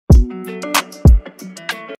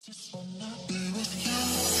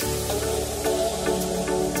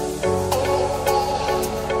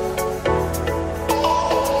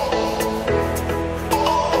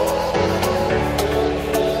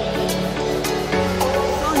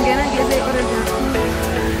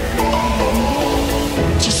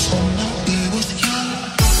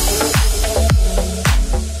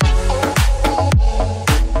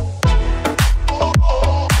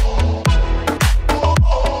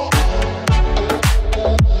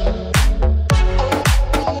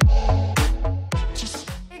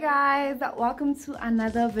welcome to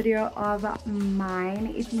another video of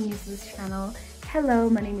mine. If you're new to this channel, hello,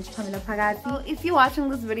 my name is Pamela Pagati. So if you're watching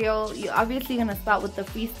this video, you're obviously gonna start with the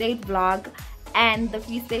Freestate vlog, and the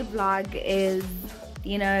Freestate vlog is,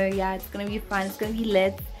 you know, yeah, it's gonna be fun, it's gonna be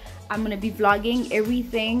lit. I'm gonna be vlogging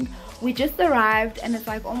everything. We just arrived and it's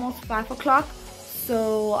like almost 5 o'clock,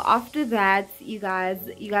 so after that you guys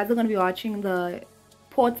are gonna be watching the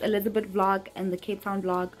Port Elizabeth vlog and the Cape Town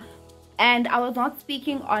vlog. And I was not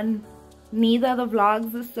speaking on neither of the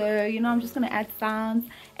vlogs, so you know, I'm just gonna add sounds,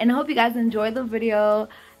 and I hope you guys enjoy the video.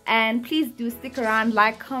 And please do stick around,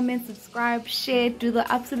 like, comment, subscribe, share, do the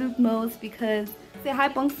absolute most, because say hi,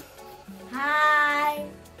 Punks. Hi.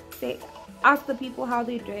 Say, ask the people how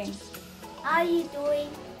they're doing. How are you doing?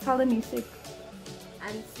 Tell them you're sick.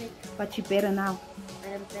 I'm sick, But you're better now.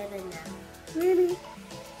 but I'm better now. Really?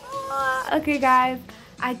 Okay guys,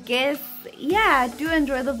 I guess, yeah, do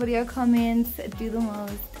enjoy the video, comments, do the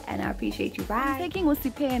most, and I appreciate you. Bye. I'm taking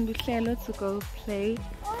Usipe and Luhlelo to go play,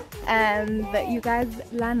 and you guys,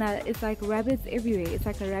 Lana, it's like rabbits everywhere. It's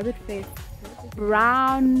like a rabbit face,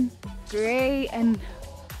 brown, gray, and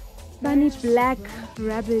bunny black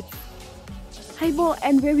rabbits. Highball,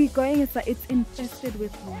 and where we're going is like it's infested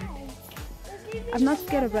with rabbits. I'm not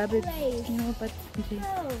scared of rabbits, you know, but okay.